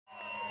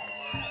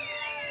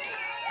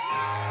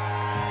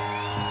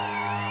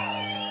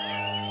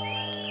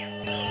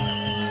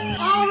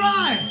All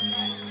right.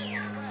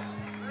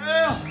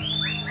 Well,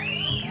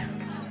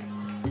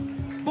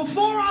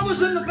 before I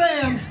was in the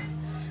band,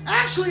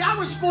 actually, I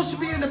was supposed to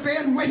be in the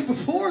band way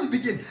before the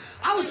beginning.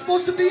 I was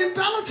supposed to be in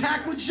Bell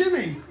Attack with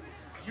Jimmy.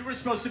 You were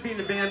supposed to be in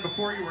the band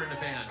before you were in the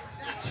band.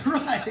 That's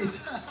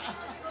right.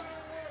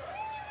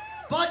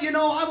 But, you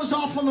know, I was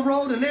off on the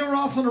road, and they were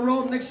off on the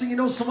road. Next thing you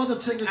know, some other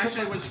thing.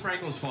 Actually, it was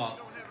Franco's fault.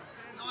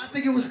 No, I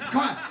think it was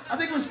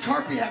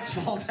Carpiak's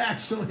fault,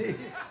 actually.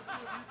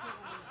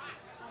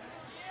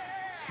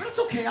 But it's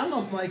okay. I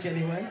love Mike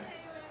anyway.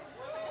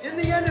 In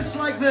the end, it's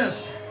like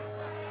this.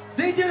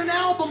 They did an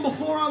album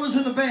before I was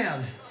in the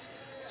band.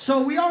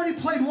 So we already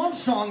played one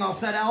song off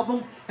that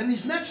album, and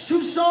these next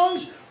two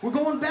songs, we're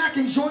going back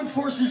in Joint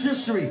Forces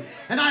history.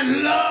 And I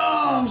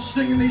love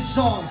singing these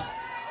songs.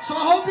 So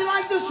I hope you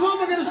like this one.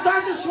 We're going to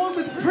start this one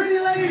with Pretty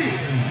Lady.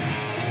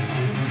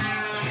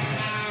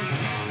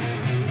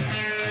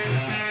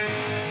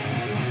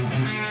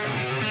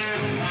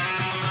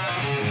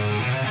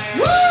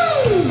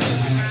 Woo!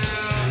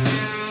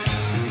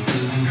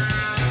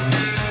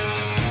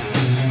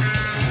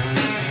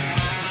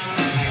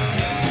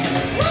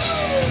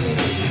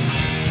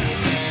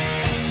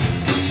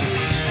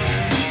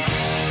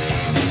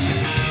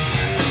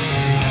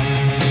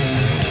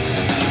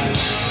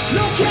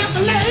 Look at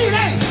the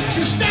lady,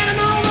 she's standing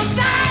on the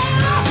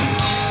dial.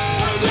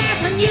 One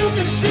glance and you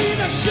can see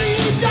that she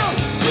don't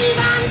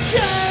even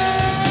care.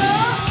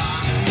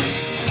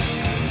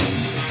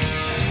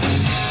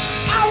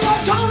 I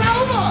walked on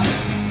over,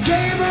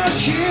 gave her a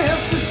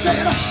kiss and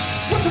said,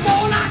 what's a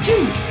boy like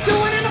you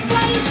doing in a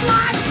place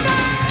like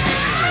that?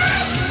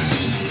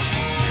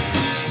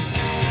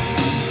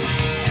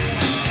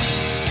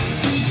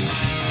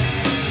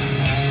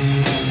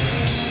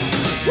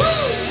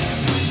 Woo!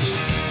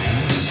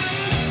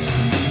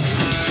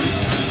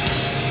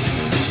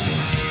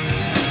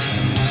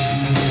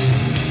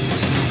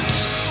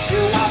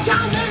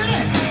 Down there,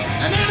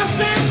 an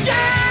innocent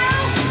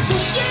girl. So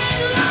get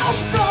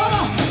lost,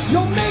 brother.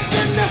 You're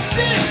making me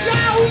sick,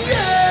 oh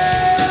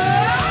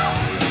yeah.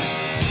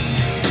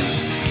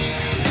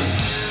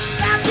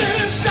 That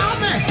didn't stop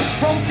me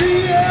from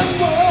being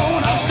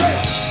bold. I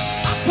said,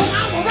 I put my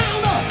arm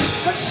around her,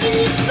 but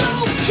she's so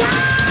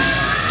kind.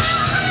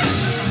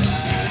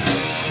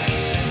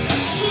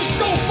 She's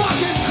so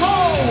fucking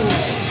cold.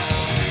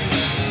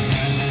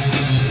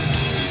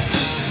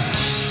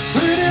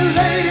 Pretty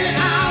lady,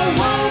 I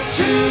want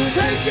to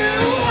take you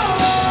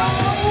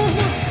home.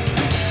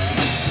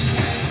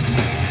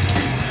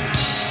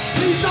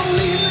 Please don't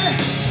leave me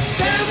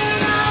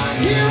standing out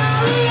here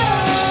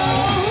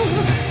alone.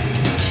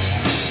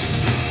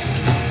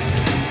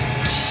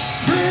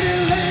 Pretty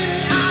lady,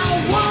 I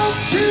want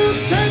to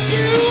take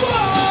you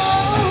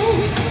home.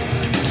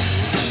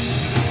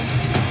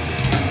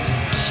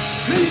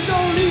 Please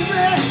don't leave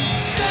me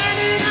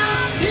standing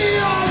out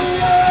here alone.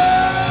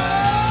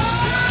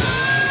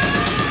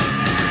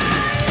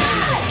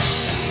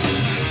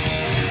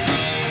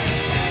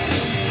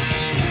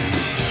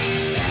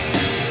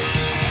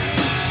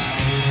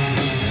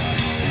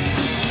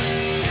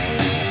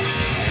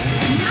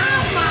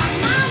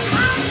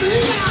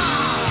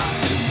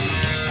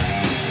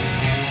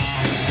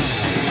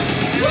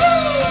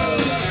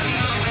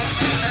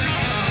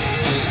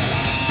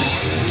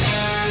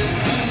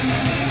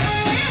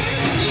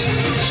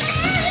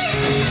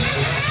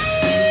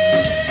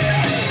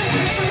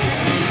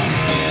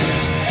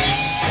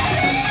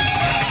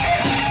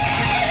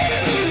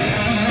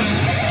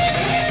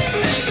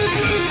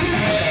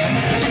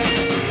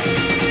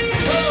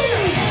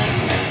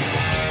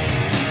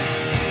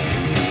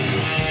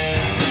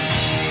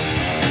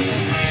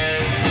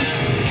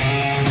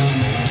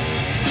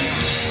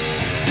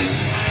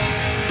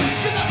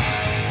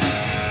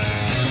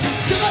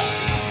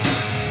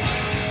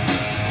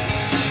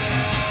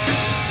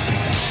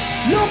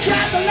 Look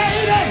at the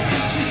lady,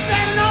 she's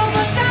standing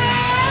over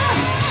there.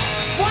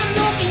 One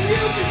look and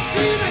you can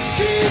see that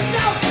she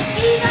don't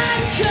even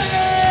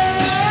care.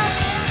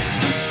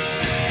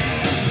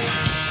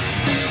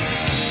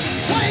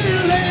 Pretty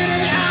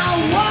lady, I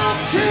want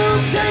to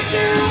take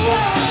you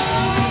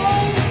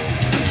home.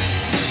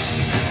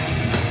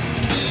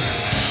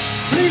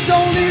 Please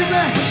don't leave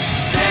me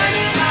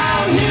standing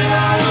out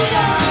here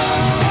alone.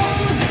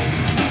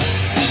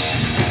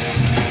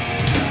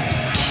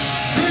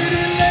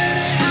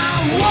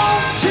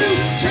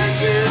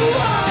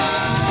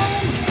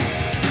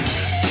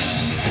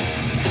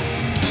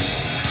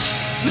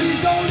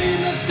 Don't leave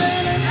me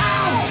standing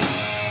out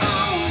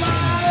on my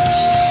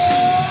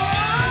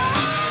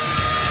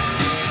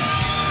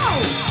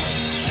own.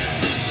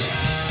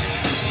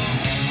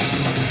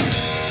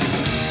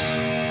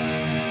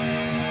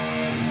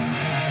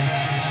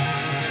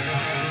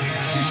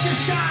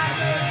 She's shy.